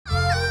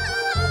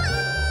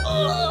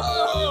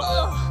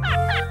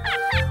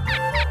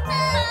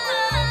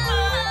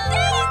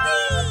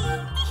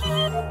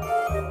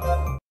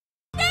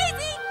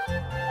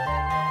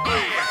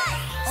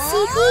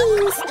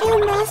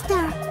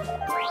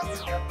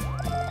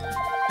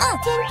10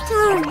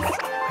 turns.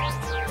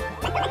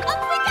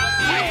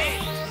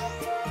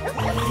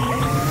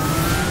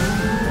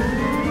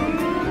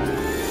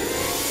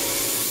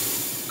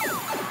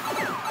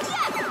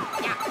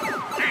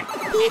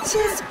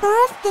 Peach's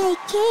birthday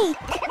cake.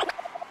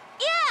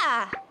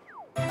 Yeah!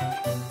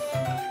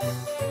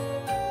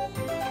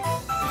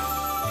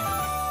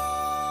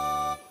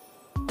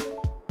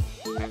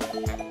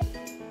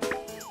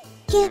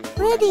 Get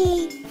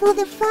ready for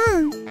the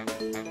fun.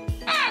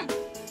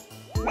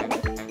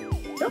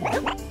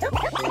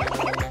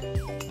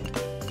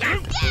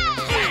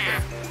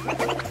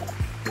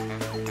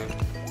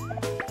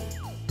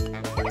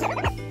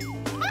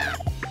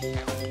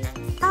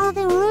 Are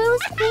the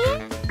rules clear?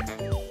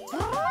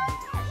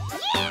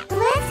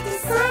 Let's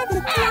decide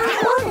the turn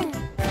order.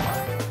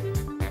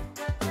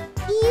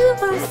 You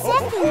are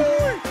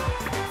second.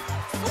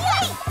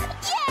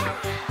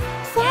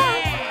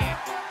 Third.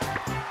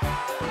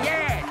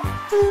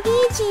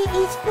 Luigi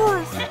is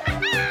fourth.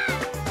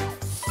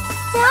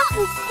 Start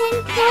with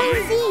 10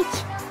 coins each.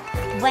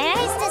 Where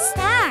is the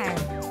star?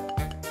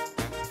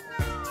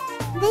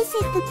 This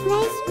is the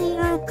place we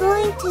are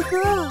going to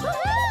go.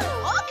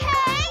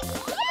 Okay!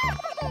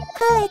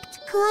 Collect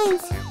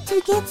coins to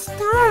get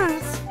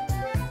stars.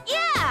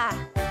 Yeah!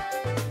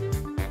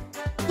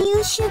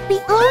 You should be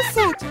all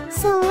set,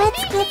 so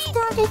let's get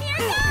started.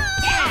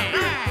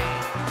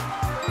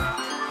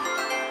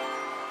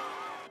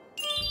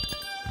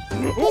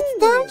 It's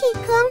Donkey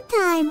Kong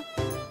time.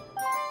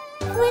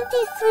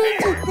 23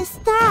 took the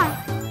star.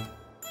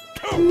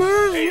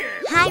 9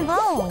 High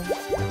roll.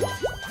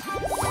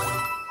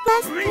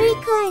 plus 3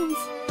 coins.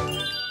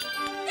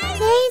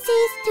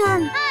 Daisy's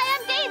turn. Hi,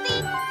 I'm Daisy.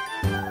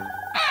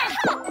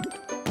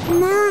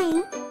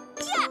 9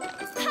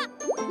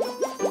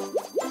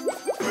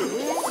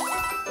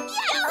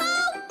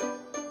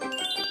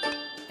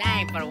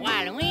 Time for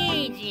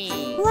Waluigi.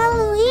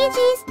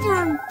 Waluigi's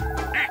turn.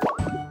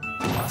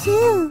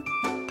 2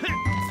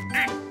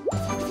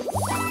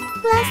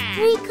 plus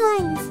 3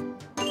 coins.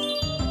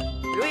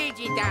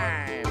 Luigi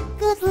time.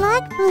 Good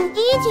luck,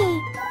 Luigi.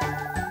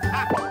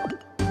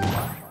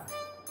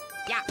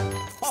 Yeah.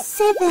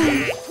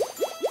 7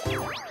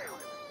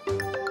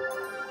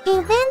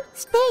 Event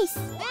space.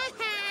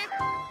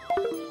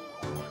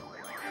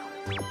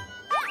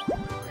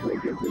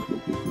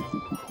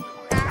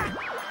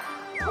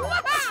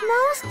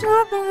 Small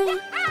strawberry.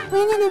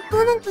 When an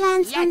opponent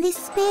lands on this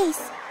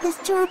space, the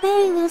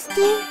strawberry will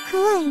steal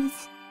coins.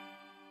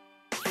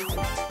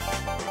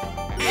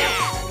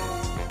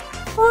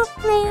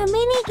 4-player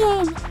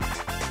minigame.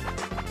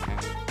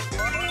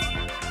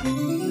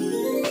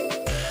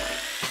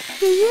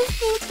 Do you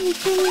think you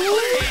can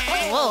win?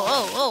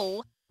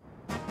 Whoa.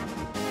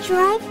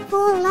 Drive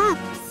 4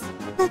 laps,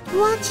 but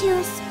watch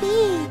your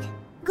speed.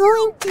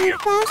 Going too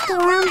fast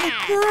around the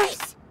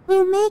curves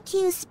will make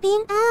you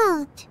spin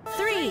out.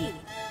 3,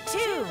 2,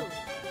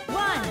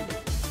 1,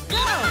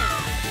 go!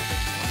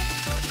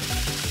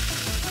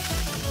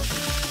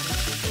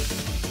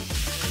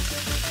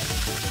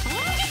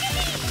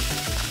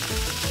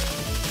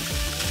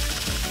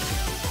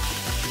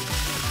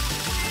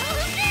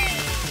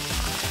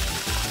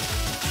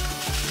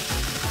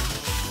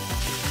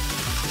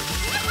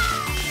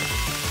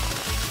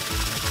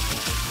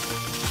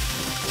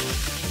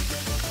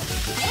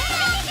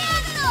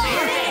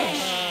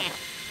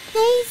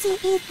 Daisy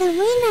is the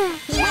winner.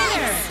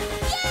 Yes!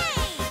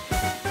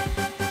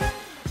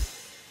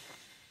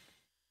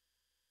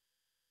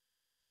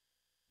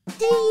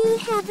 Do you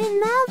have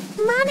enough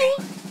money?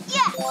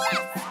 Yes!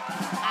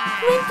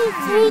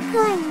 23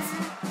 coins.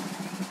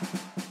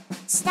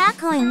 Star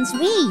coins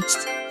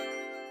reached.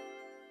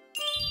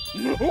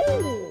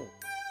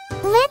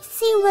 Let's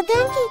see what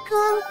Donkey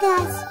Kong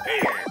does.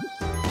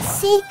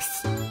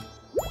 6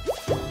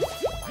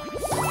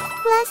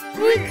 plus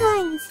 3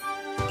 coins.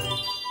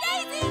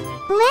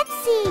 Let's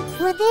see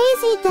what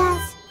Daisy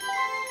does.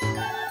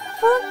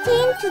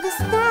 14 to the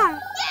star.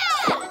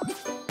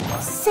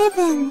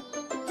 7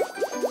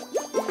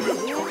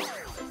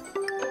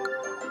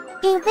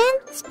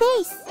 Event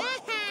space.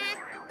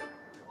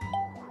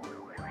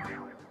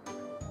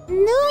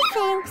 No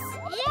thanks.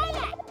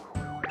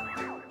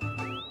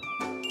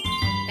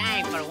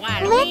 Time for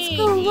Waluigi. Let's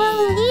go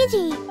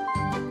Waluigi.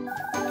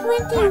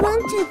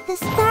 21 took the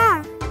star.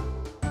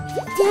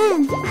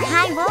 10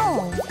 High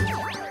roll.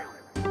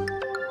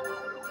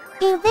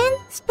 Event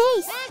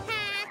space.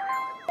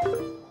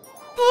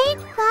 Paid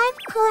 5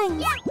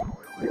 coins.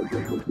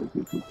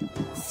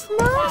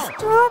 Small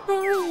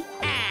strawberry.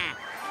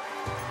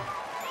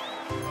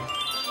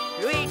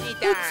 Luigi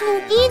It's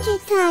time. Luigi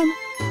time.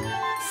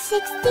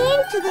 16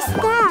 to the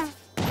star.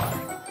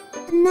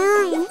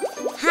 9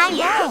 High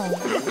roll.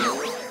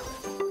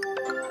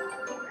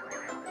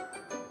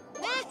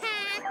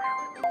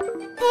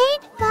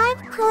 Paid 5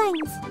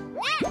 coins.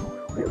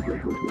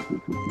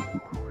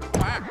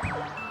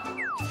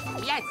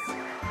 Yes.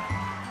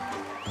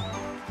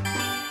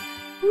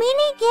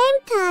 Mini game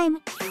time.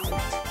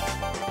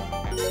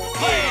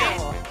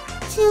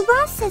 2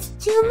 versus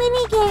 2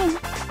 mini game.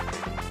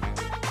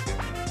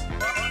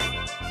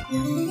 Do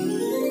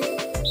you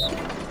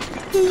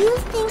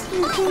think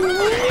you can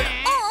win?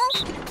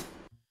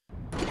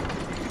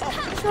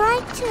 Try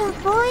to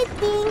avoid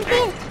being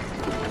hit.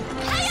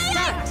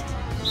 Start.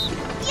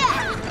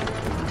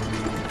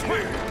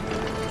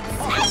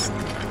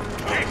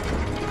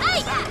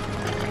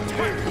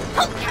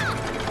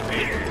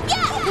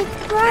 It's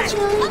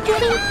gradually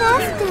getting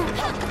faster.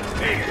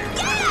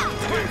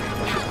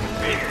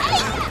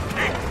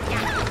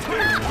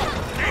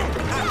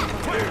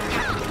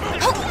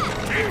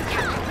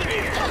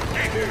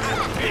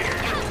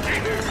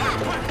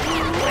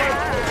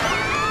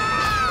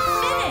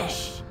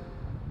 Finish.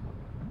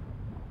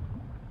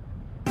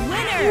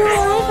 Winner. Your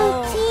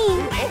rival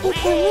team is the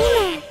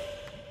winner.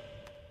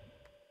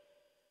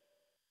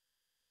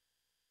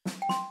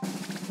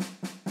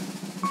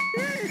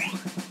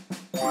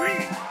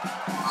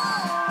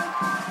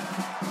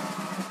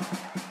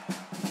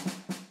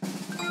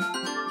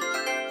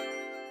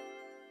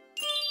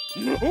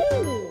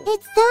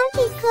 It's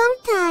Donkey Kong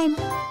time.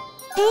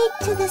 8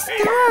 to the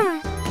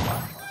star.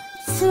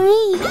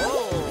 3.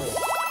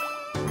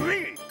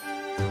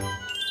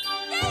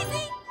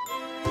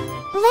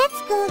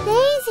 Let's go,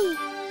 Daisy.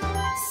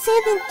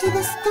 7 to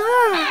the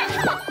star.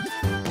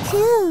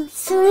 2,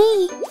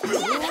 3.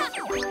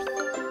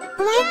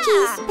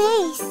 Lucky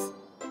space.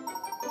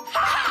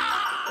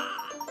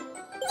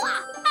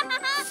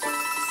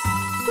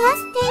 Plus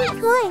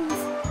 10 coins.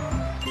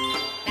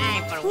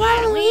 Time for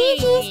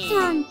Waluigi's Waluigi.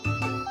 turn.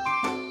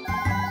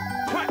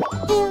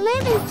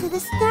 11 to the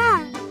star.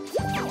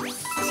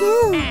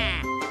 2.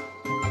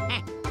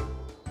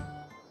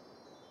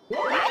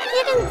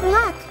 Hidden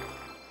block.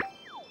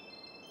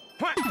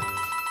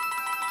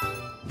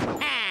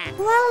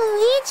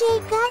 Waluigi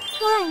got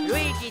coins.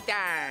 Luigi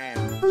time.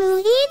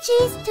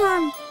 Luigi's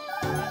turn.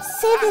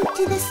 7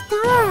 to the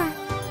star.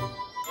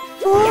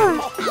 4.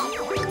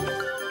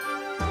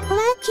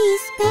 Lucky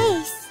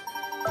space.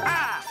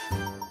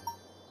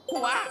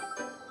 Wow.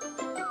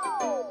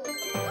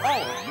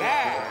 Oh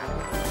yeah.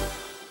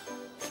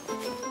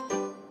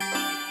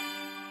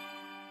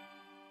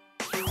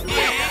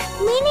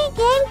 Mini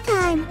game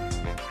time.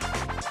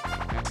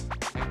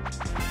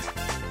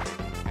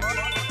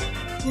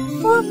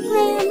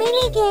 4-player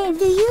mini game.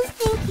 Do you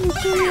think you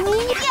can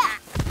win?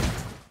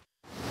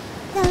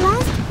 The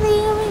last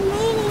player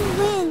remaining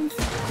wins.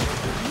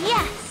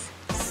 Yes.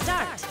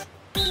 Start.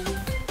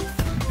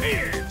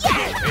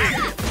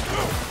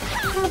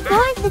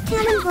 Avoid the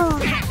cannonball.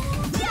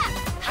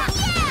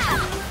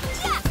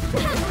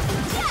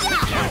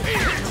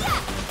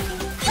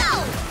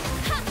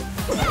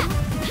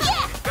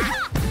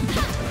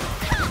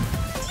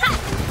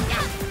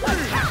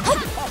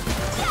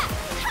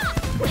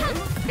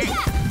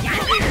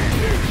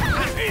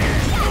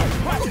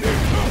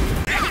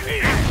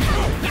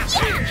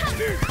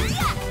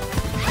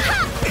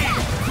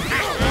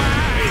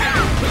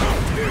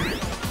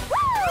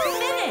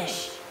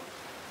 Finish.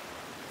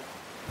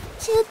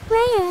 2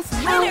 players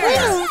are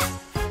winners.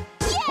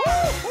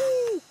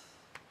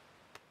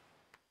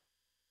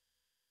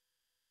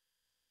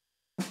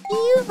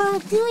 You are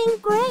doing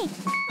great.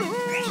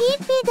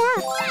 Keep it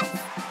up.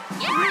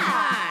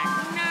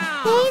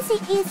 No. Daisy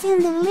is in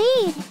the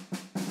lead.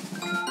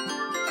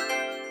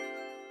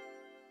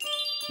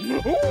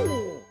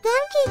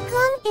 Donkey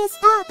Kong is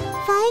up.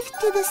 5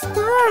 to the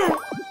star.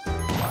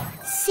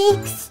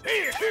 6.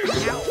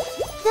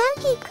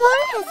 Donkey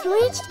Kong has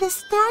reached the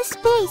star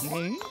space.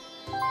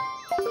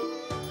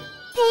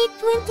 Pay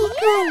 20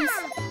 coins.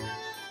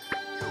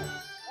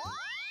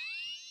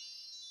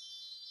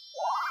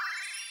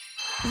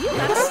 You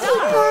got a Donkey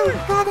star. Kong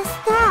got a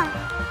star.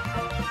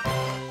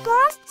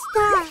 First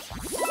star.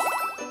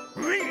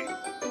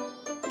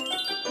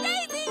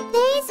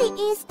 Daisy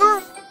is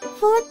up.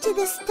 4 to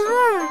the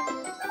star.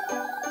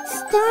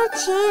 Star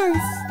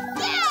chance.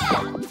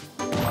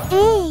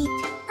 8.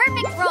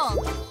 Perfect roll.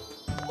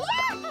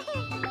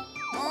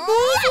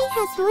 Daisy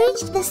has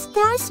reached the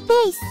star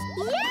space.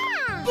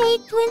 Pay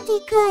 20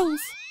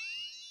 coins.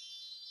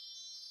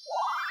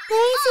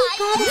 Daisy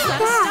got a You got a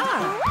star.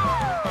 star.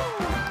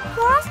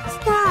 First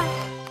star.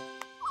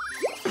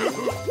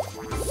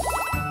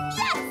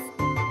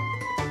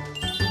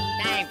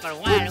 Time for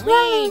It's Waluigi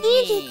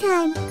Waluigi.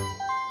 time.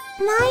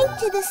 9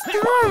 to the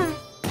star.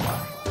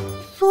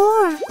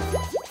 4.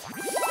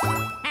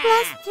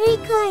 Plus 3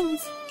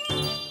 coins.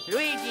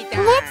 Luigi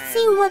time. Let's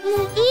see what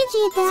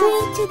Luigi does.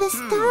 3 to the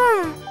star.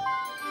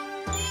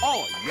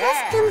 Oh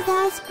Custom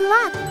dice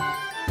block.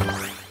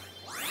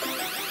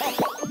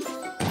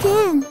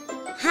 10.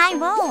 High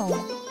roll.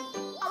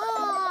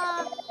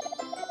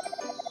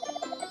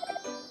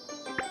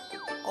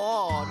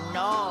 Oh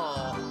no.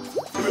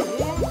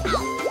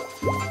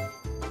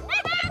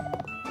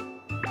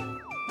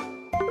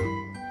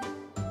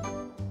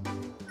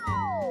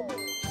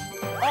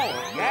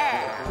 Oh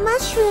yeah.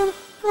 Mushroom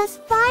plus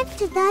 5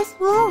 to dice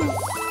roll.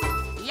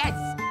 Yes.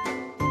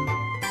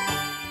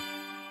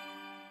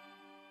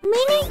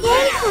 Mini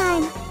game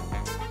time.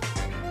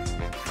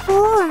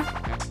 4.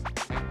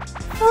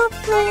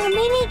 4-player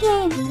mini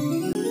game.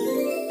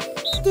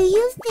 Do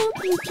you think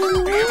you can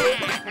win?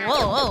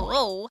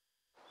 Whoa.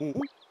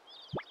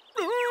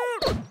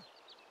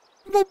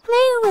 The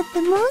player with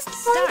the most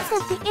points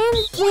at the end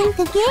wins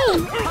the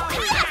game.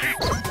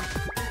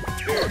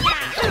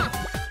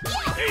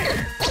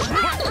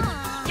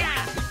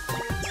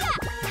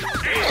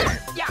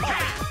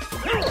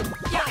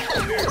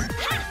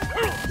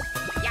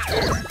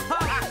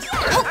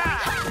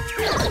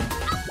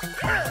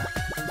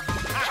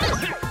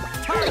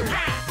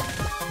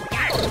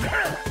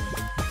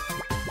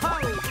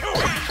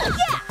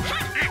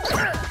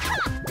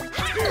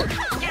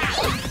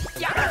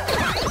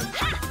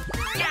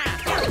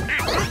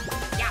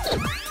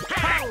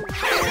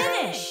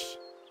 Finish.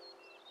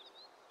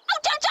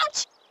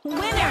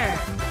 Winner.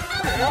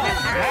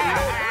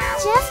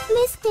 Just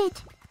missed it.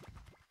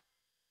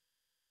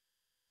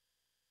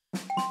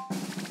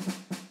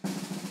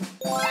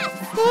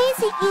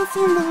 Daisy is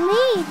in the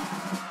lead.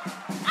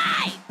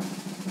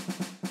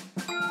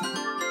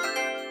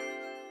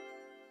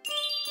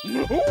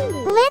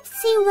 Let's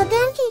see what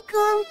Donkey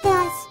Kong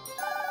does.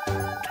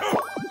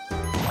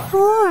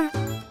 4.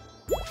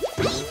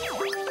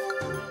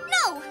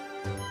 No.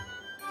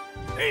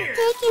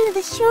 Taking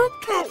the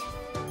shortcut.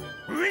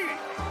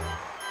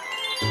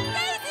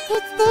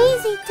 It's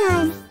Daisy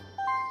time.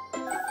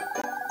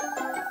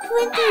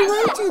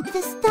 21 to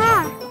the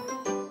star.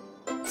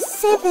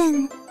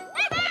 7.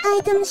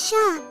 Item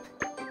shop.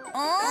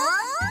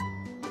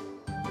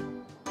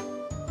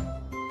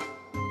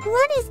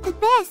 What is the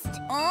best?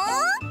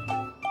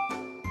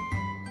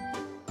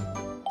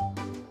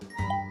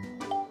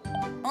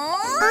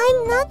 I'm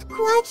not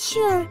quite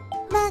sure,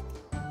 but...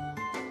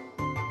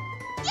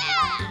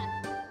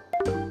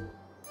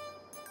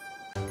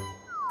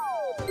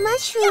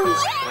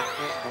 Mushrooms.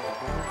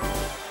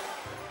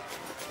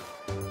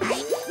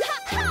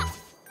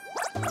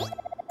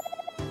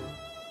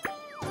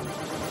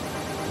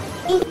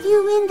 If you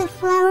win the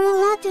flower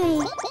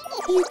lottery,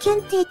 you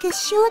can take a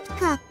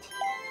shortcut.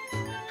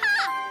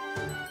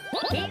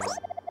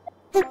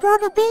 The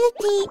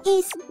probability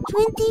is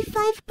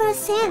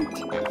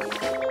 25%.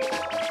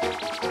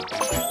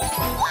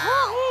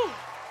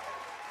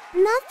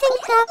 Nothing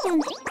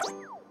happened.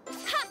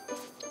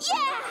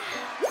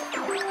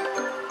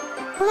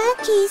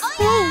 Lucky's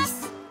face.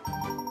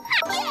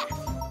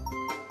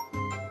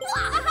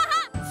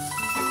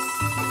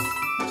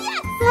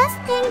 Plus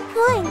 10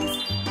 coins.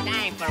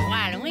 Time for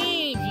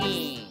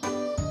Waluigi.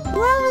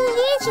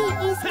 Waluigi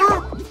is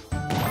up.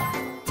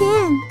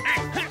 10.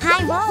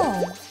 High roll.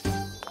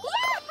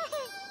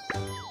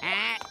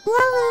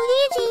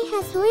 Waluigi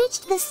has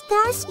reached the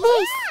star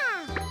space.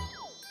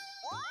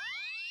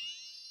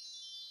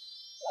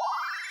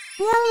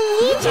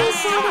 Waluigi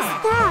got a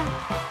star.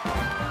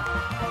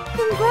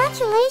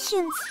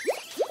 Congratulations.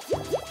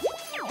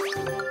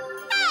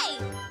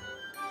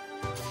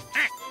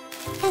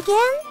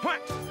 Again?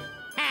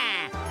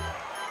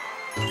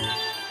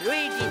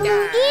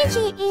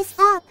 Luigi is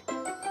up.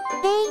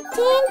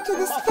 18 to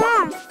the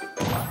star.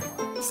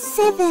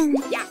 7.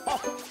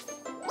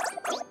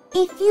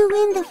 If you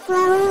win the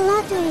flower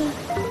lottery,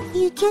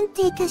 you can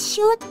take a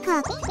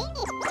shortcut.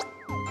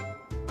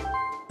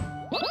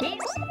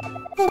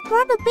 The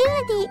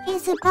probability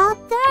is about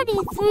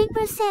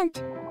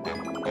 33%.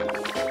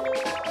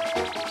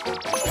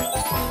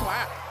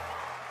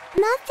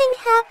 Nothing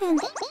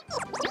happened.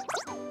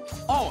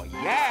 Oh,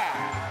 yeah.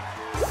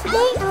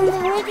 Stay on the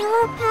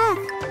regular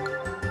path.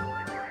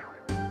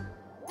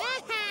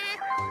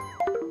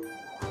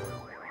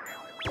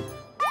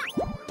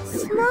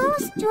 Small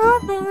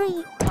strawberry.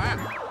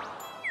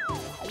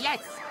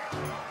 Yes.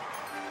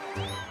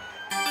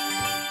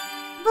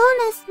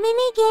 Bonus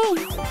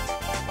minigame.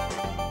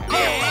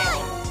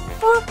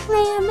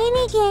 4-player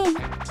minigame.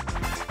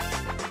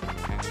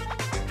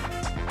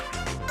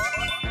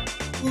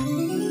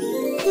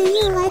 Do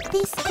you like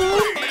this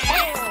game?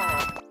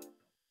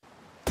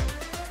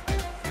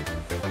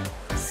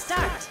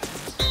 Start.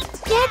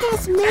 Get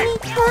as many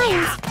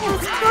coins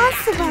as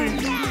possible.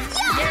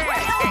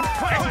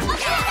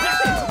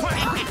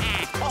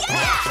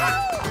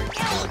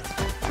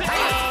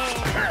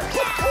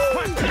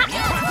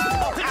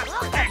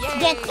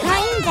 Get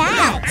coin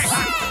bags.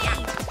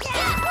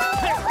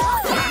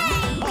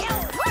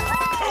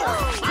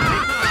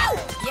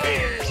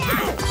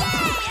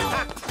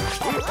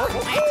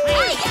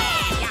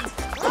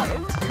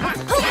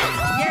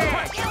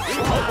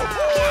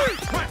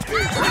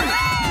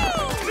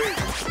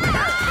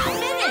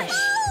 Finish.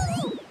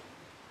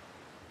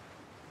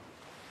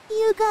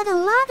 You got a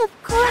lot of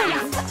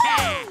coins.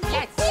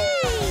 Yes.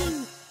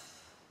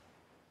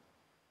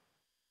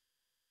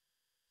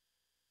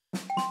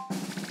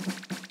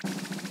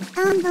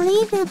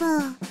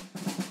 Unbelievable.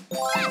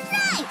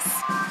 Nice.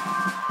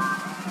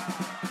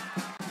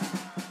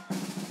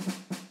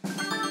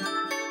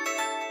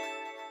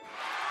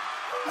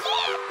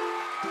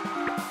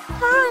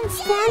 Car and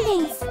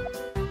standings.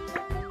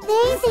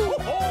 Daisy.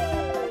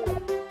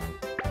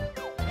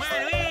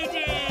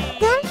 Waluigi.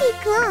 Donkey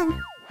Kong.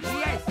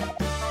 Yes.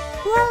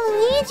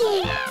 Waluigi.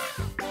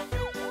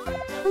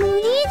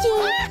 Luigi.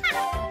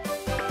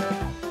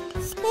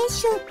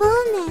 special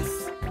bonus.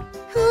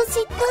 Who's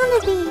it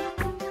gonna be?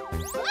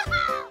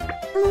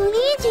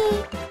 Luigi!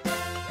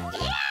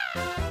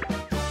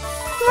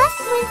 Plus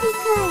 20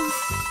 coins.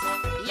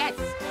 Yes.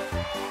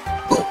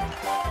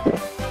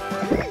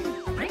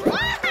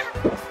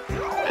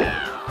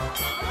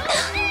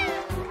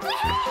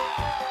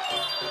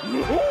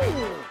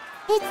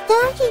 It's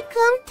Donkey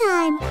Kong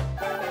time.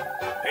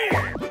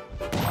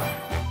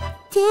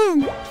 10.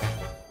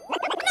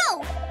 No!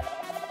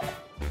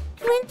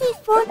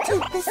 24 to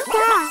the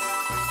star.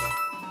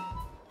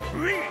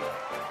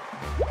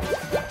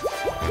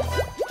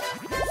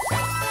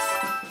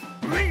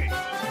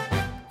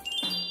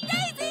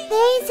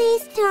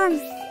 Daisy's turn.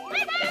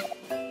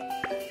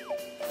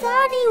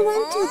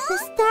 31 to the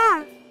star.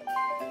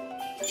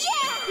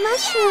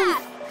 Mushroom.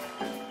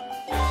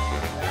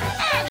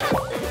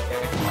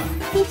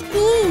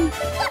 15.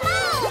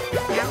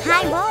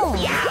 High roll.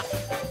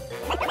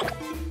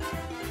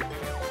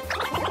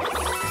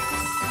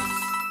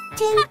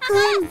 10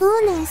 coin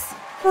bonus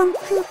from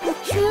Koopa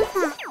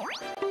Troopa.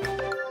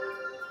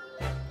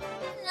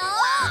 No!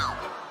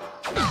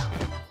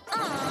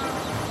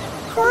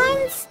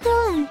 Coin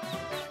stolen.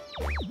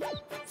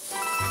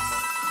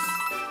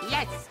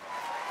 Yes.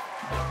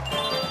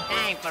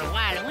 Time for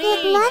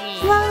Good luck,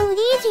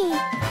 Waluigi. Waluigi.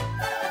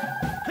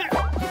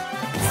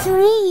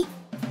 3.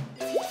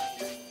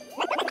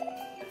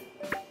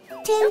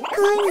 10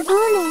 coin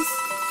bonus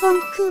from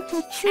Koopa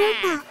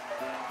Troopa.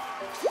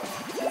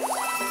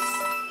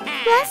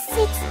 Plus 6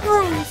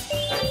 coins.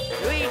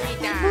 Luigi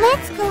time.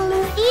 Let's go,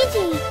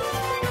 Luigi.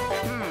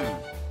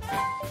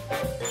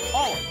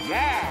 Oh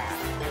yeah.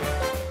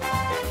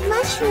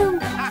 Mushroom.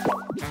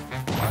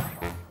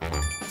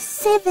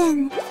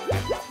 7.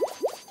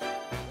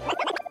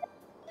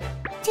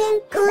 10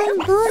 coin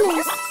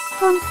bonus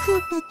from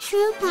Koopa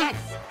Troopa. Yes.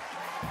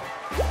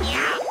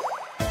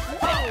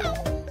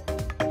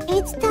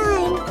 It's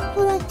time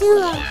for a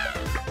duel.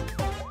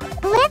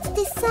 Let's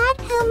decide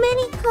how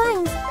many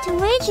coins to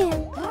wager.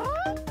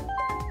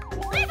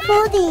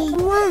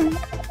 41.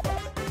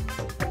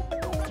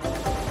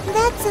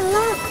 That's a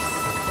lot.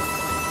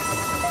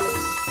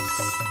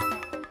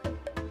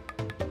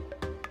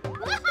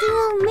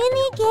 Duel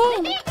mini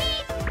game.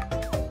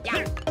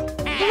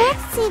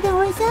 Let's see the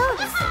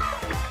results.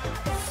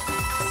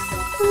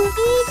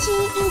 Luigi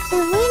is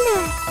the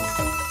winner.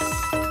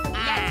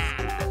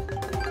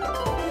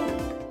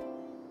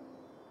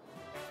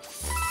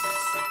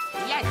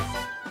 Yes.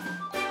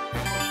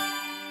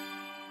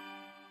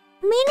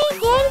 Mini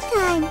game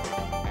time.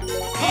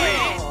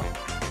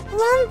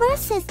 1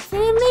 versus 3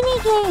 mini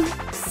game.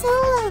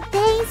 Solo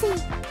Daisy.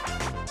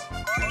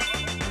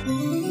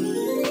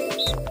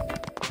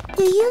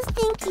 Do you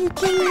think you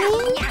can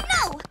win?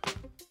 No!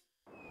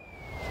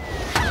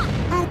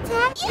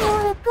 Attack your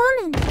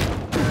opponent.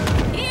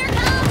 Here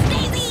comes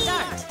Daisy!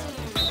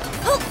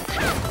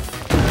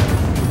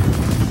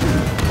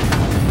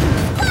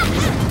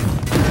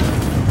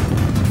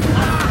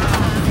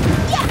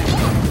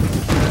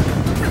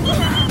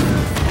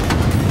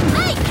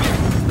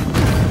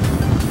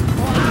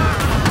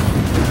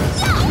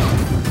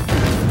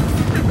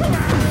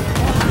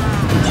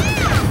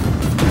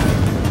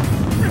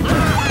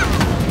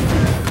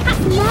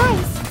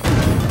 Nice.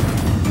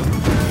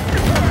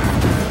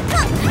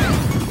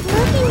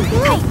 Looking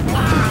good.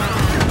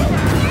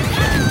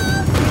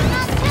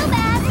 Not too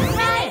bad.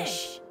 Finish!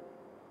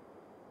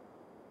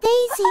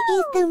 Daisy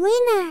is the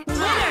winner.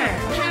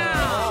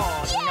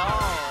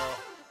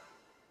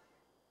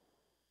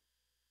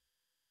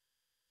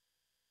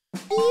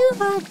 You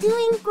are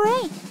doing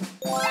great.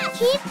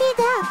 Keep it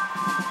up.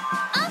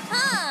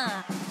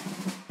 Uh-huh!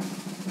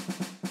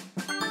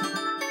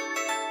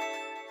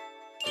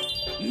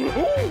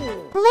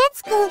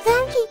 Let's go,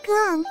 Donkey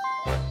Kong.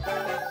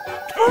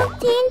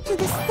 14 to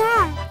the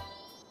star.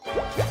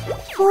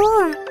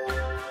 4.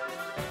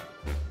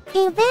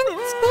 Event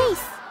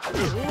space.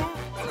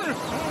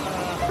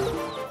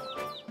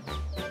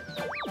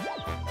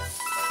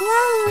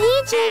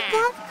 Waluigi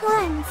got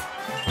coins.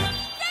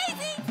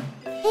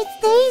 It's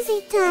Daisy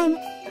time.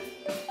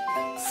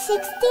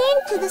 16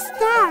 to the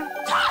star.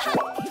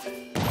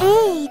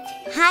 8.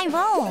 High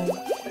roll.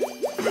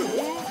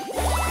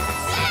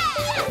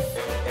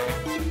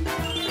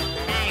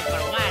 Time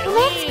for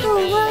Let's go,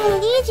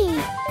 Waluigi. Waluigi.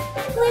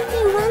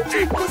 21 to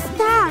the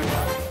star.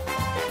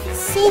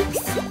 6.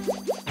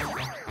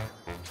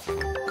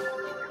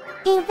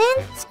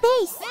 Event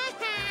space.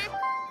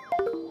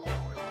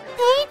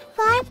 Paid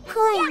 5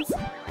 coins.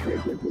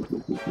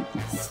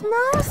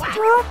 Small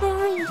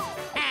strawberries.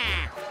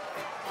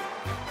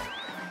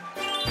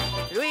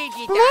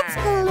 Luigi Let's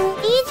time. go,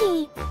 Luigi.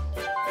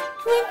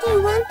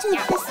 21 to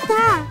the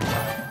star.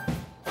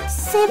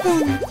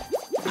 7.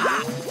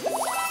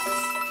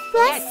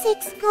 Plus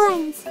 6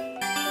 coins.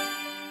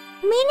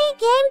 Mini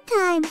game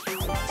time.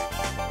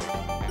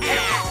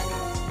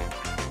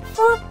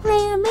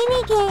 4-player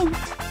mini game.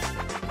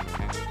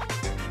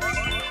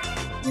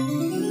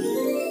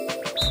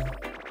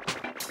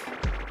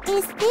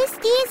 Is this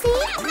easy?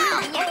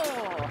 Oh, yeah.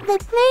 The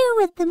player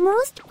with the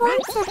most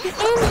points at the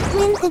end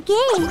wins the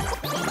game.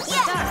 Yeah!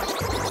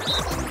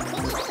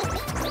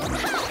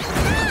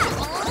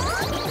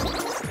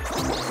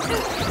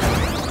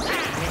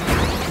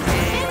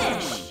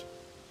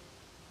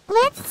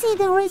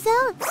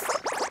 results.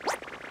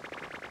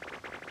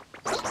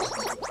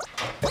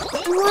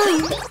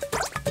 1,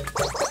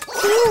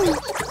 2,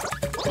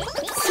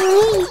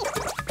 3,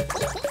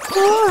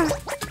 4,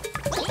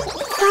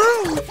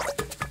 5,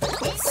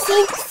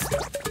 6,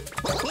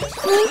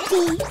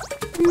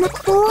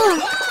 24.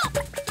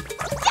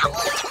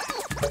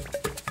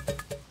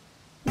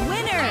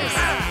 Winners!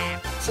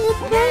 2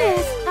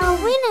 players are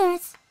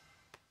winners.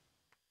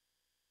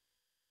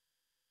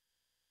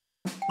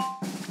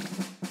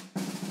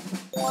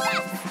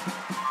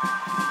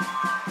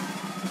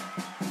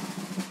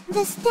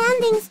 The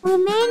standings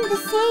remain the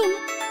same.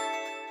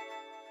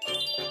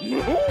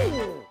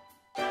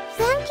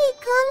 Donkey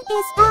Kong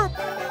is up.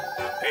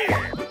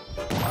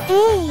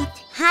 8.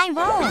 High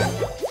roll!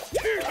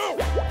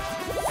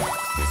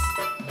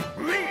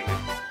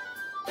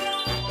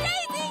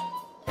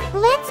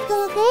 Let's go,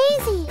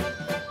 Daisy.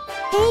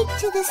 8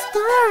 to the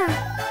star.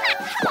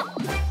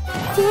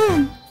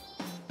 10.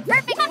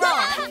 Perfect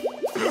roll!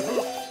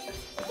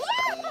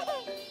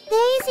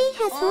 Daisy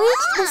has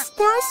reached the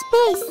star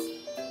space.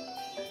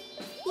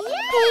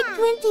 Pay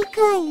 20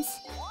 coins.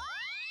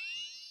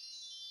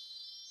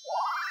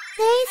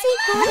 Daisy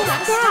got a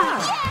star.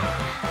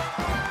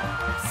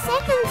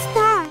 Second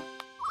star.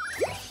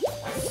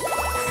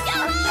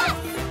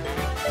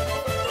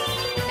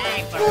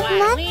 Time for Good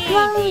luck,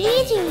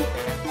 Waluigi. Waluigi.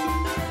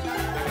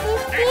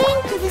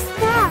 15 to the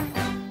star.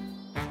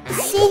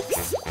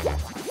 6.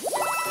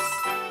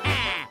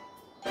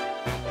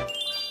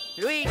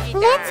 Luigi.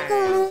 Let's go,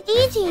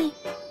 Luigi.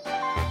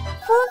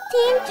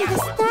 14 to the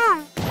star.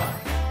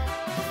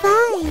 5.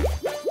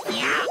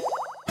 Yeah.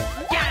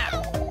 Yeah.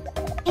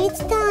 It's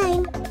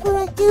time for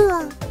a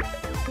duel.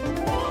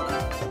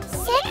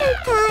 Second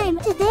time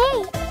today.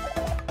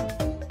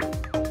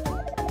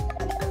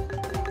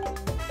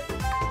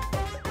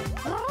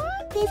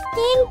 15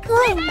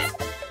 coins.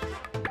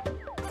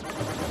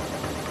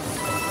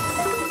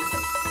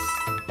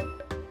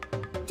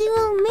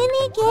 Duel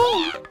mini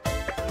game.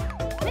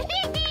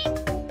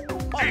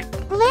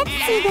 Let's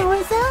see the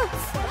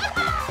results.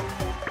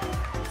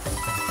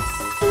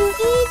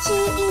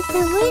 Luigi is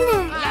the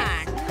winner.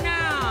 No.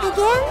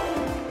 Again?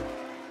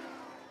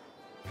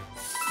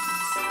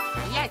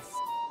 Yes.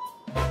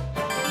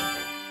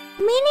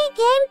 Mini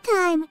game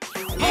time.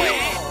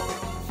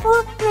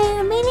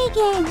 4-player mini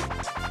game.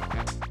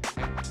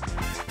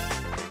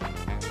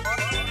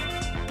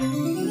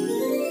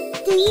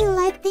 Do you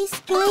like this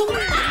game?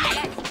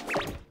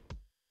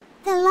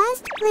 The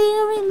last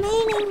player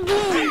remaining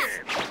wins.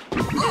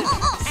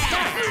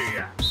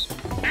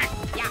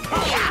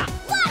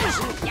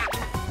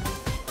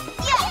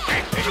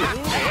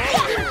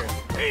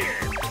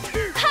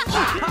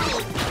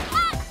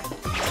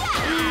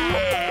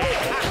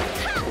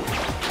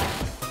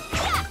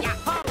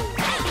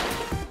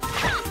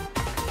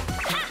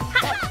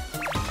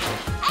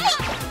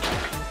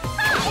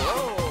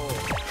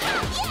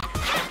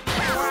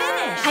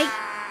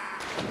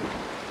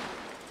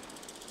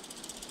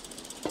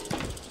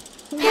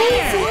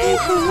 Daisy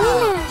is the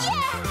winner.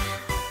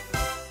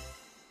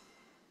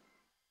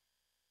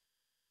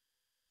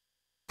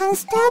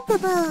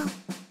 Unstoppable.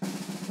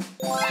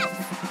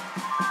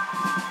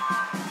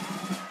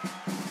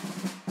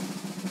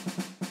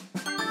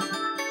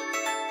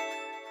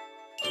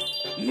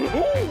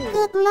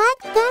 Good luck,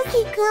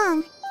 Donkey Kong.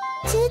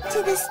 2 to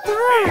the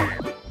star.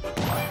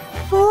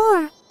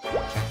 4.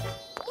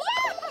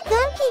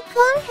 Donkey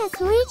Kong has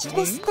reached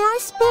the star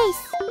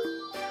space.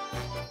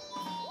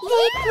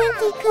 Pay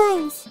 20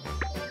 coins.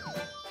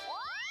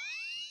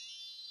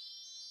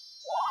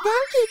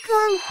 Donkey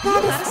Kong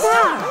got a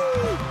star.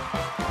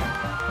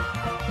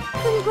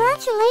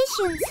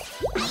 Congratulations.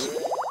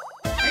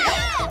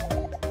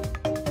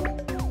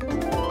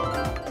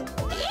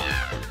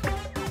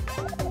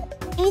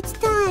 It's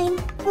time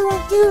for a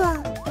duel.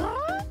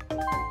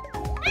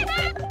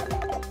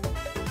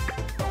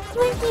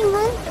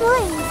 21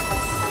 coins.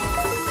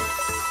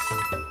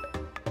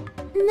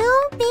 No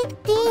big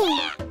deal.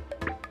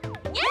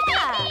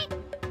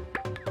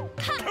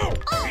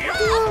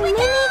 Duel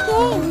mini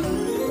game.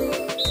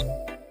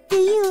 Do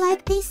you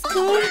like this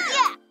game?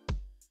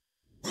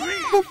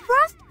 The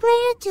first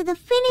player to the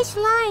finish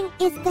line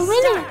is the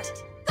winner.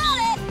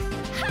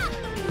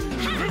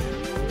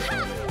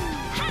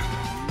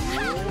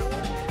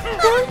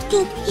 Don't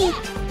get hit.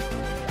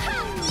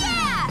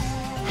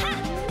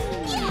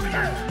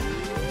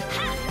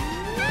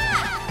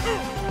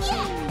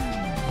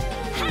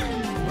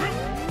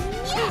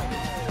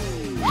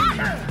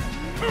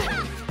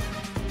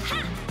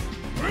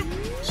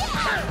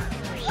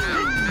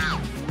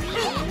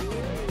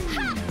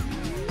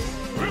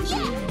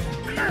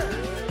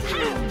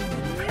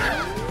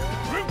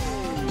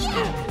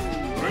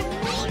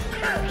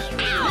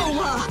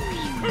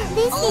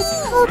 This is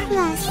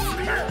hopeless.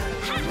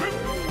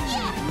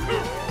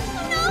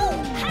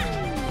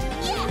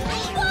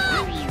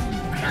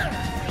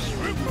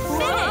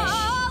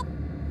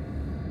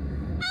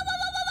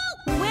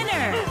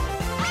 Winner!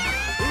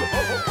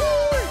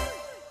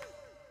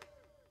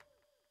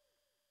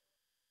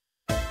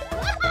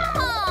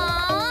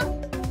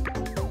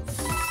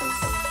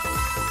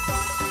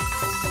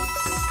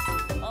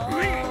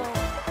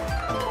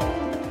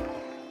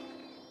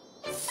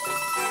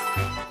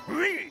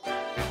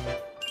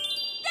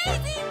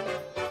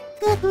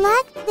 Good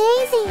luck,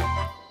 Daisy.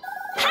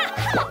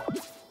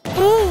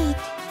 8.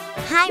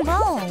 High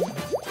roll.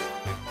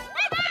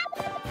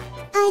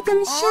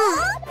 Item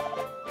shop.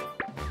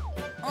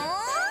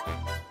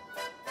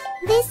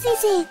 This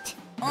is it.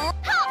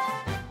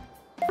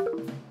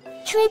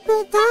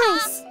 Triple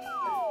dice.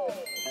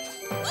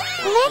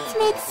 Let's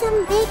make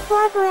some big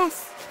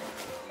progress.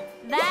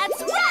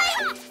 That's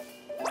right.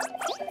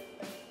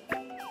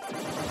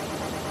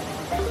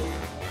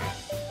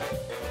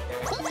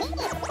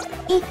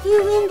 If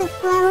you win the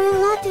flower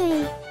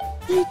lottery,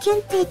 you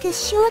can take a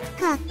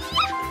shortcut.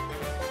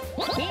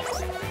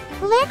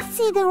 Let's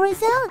see the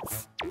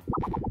results.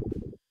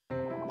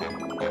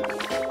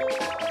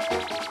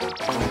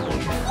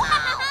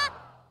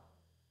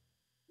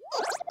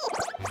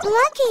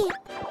 Lucky!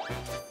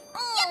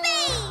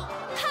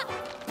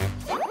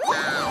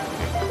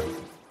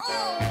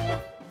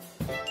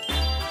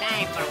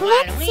 Time for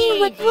Let's see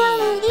what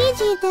Waluigi.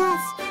 Waluigi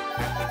does.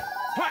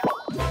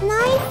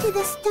 9 to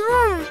the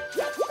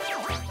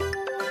star.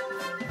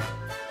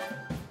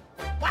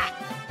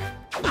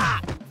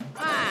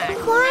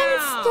 Coin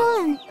No.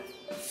 stolen.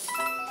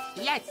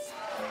 Yes.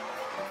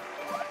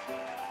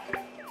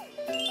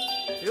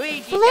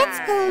 Luigi. Let's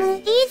go,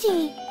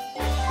 Luigi.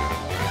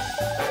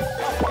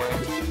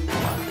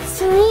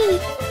 3.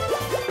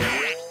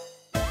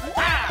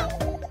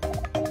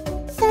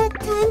 Third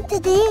time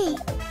today.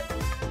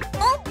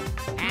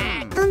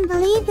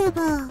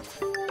 Unbelievable.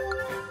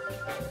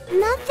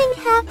 Nothing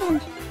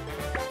happened.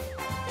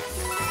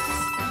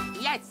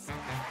 Yes.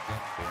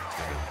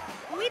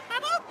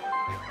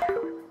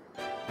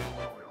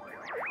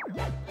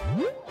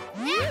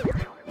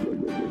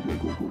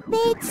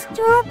 Baked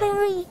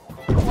strawberry.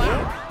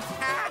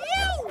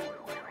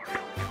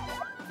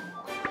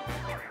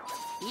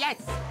 Yes.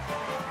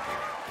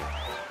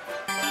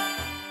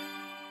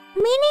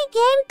 Mini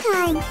game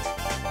time.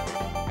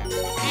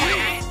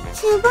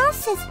 2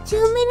 versus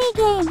 2 mini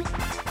game.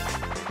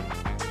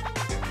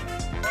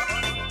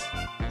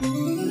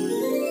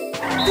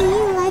 Do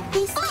you like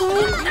this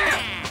game?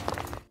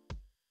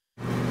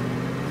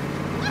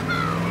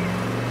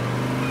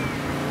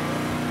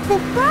 The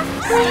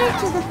first player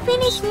to the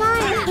finish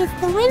line is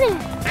the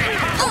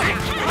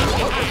winner.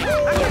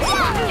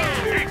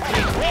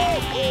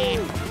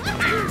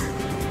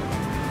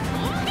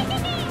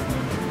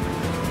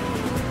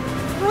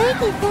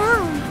 Break it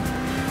down.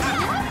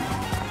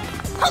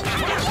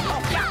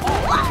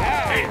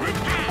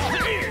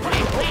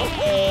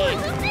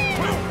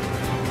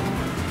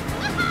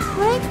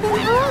 Break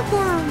them all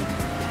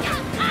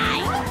down.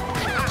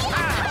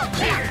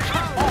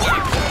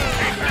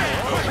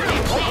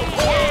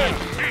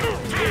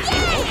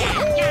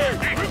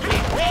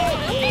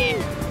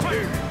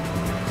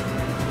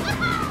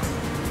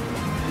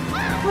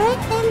 Break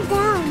them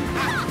down.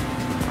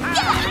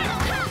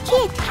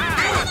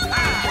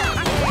 Kick.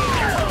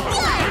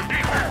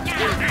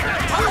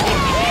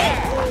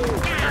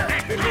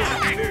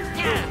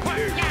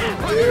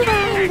 You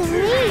are in the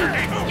lead.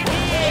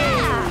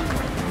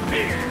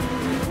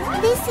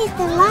 This is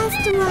the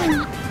last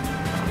one.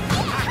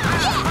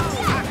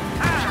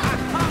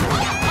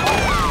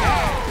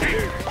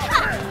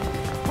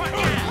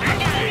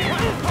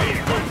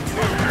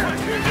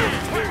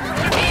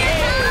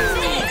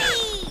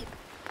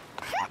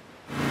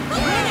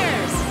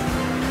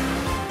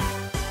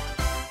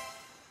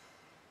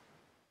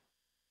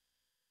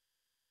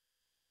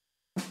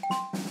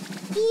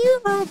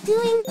 You are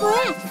doing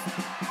great.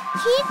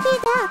 Keep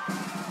it up.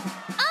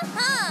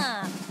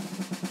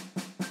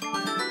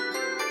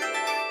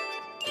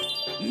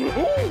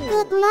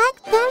 Good luck,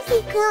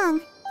 Donkey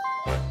Kong.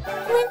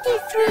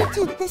 23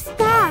 to the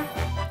star.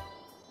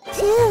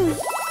 2.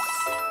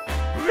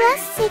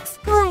 Plus 6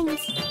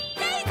 coins.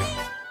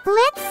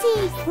 Let's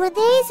see what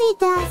Daisy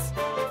does.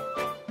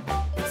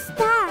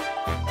 Star.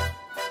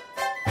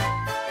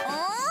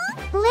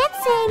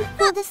 Let's aim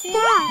for the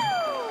star.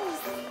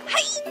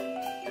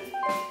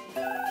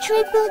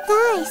 Triple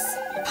dice.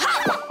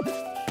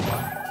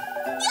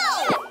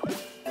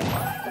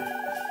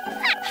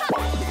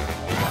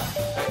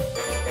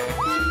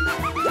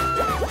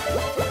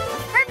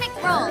 Perfect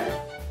roll.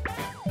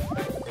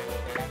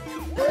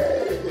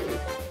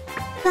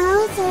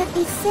 Bowser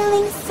is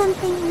selling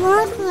something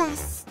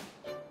worthless.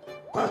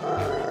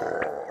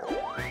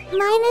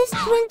 Minus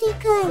 20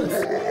 coins.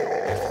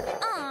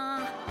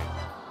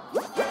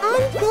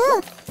 I'm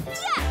good.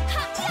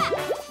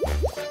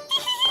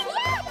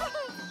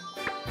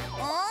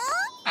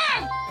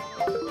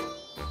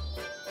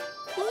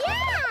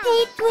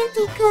 Paid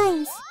 20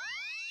 coins.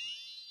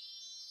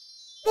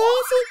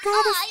 Daisy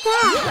got a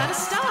star. Got a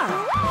star.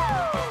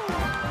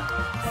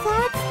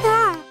 Third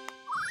star.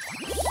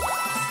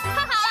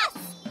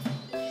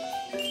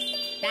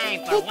 Time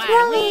for It's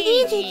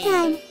Waluigi Waluigi.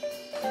 time.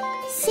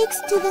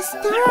 6 to the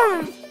star.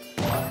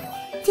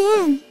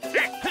 10.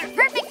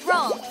 Perfect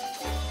roll.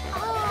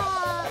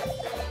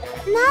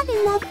 Not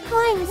enough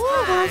coins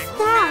for a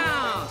star.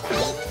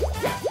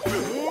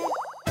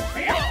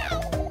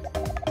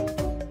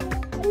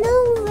 No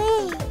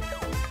way.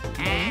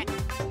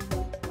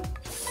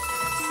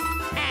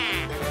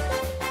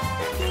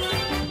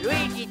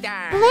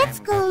 Let's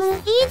go,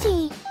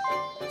 Luigi.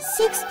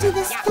 6 to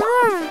the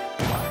star.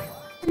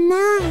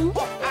 9.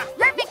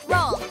 Perfect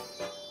roll.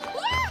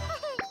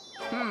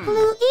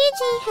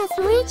 Luigi has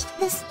reached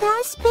the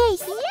star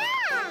space.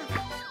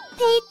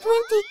 Pay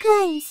 20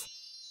 coins.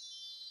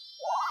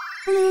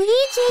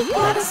 Luigi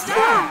got a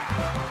star.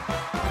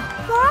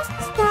 First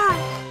star.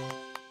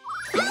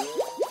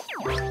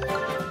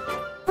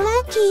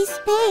 Lucky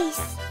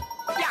space.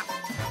 Yeah.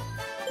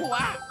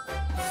 Wow.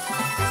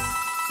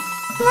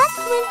 Plus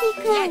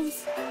 20 coins.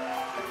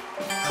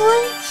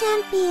 Coin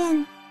champion.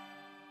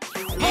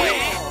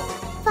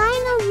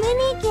 Final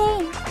mini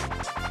game.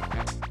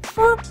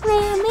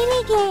 4-player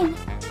mini game.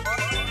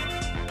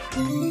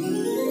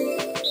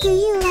 Do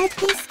you like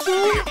this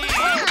game?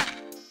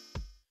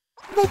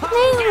 The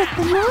player with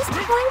the most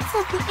points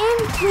at the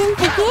end wins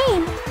the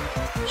game.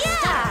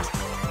 Yeah.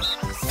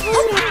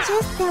 Swing at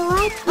just the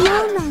right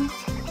moment.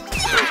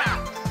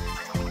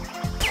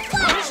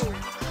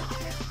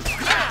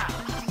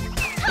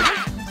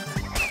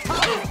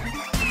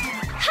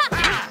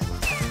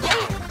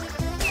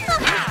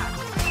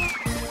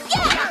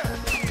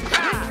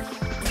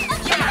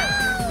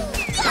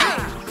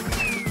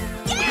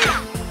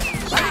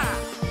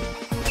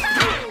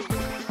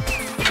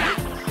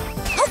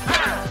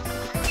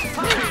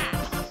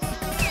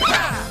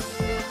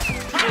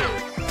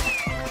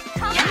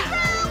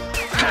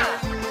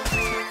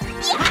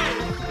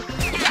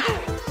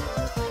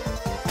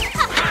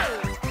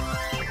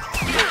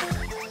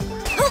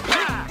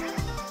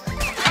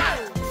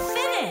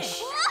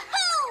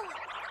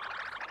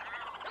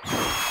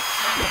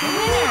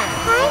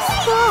 High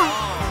score.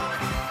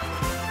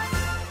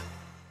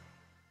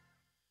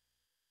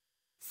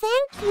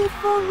 Thank you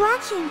for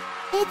watching.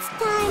 It's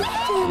time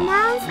to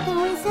announce the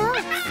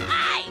results.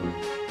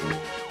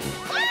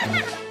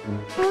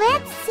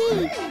 Let's see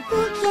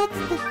who gets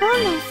the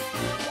bonus.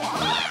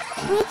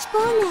 Which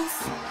bonus?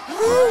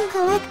 Who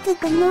collected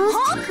the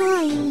most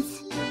coins?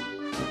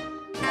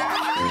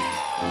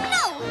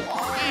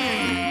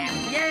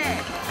 Yeah.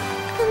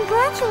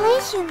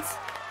 Congratulations!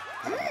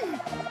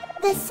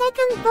 The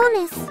second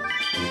bonus.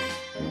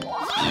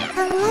 A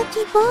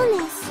lucky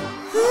bonus.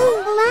 Who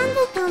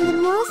landed on the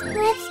most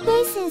red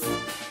spaces?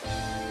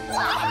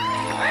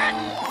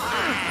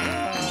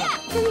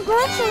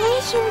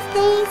 Congratulations,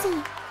 Daisy!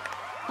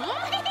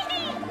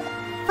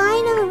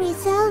 Final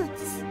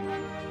results.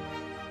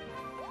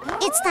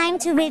 It's time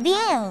to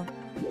reveal.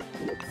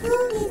 Who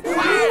is the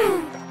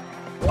winner?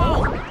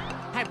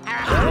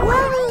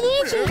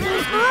 Waluigi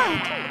is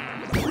out.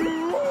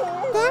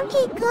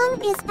 Donkey Kong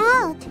is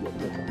out.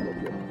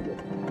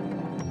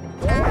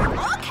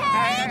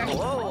 Okay.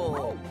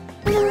 Whoa.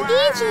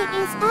 Luigi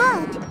is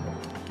out.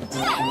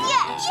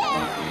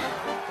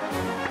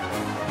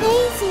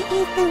 Daisy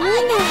is the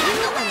winner.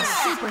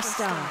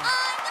 Superstar.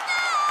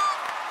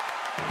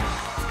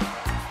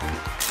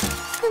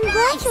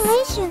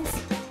 Congratulations.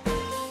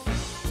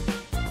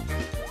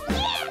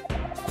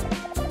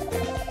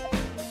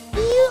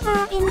 You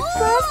are in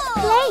first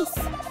place.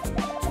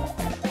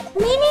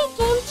 Mini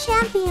game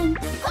champion.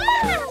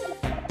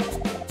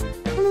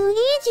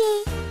 Luigi,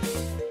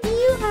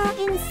 you are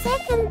in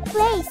second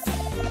place.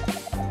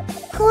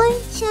 Coin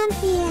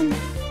champion.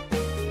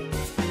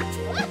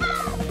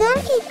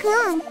 Donkey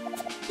Kong,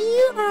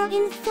 you are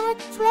in third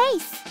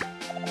place.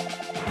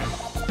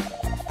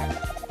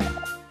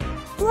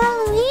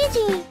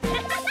 Waluigi,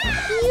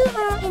 you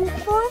are in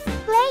fourth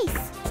place.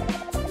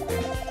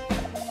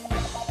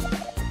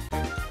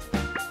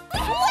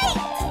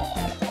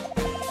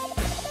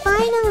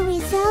 Final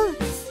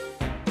results.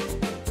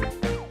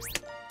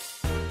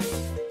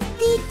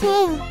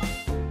 Detail.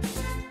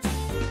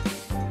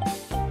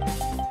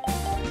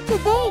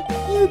 Today,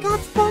 you got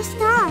 4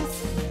 stars.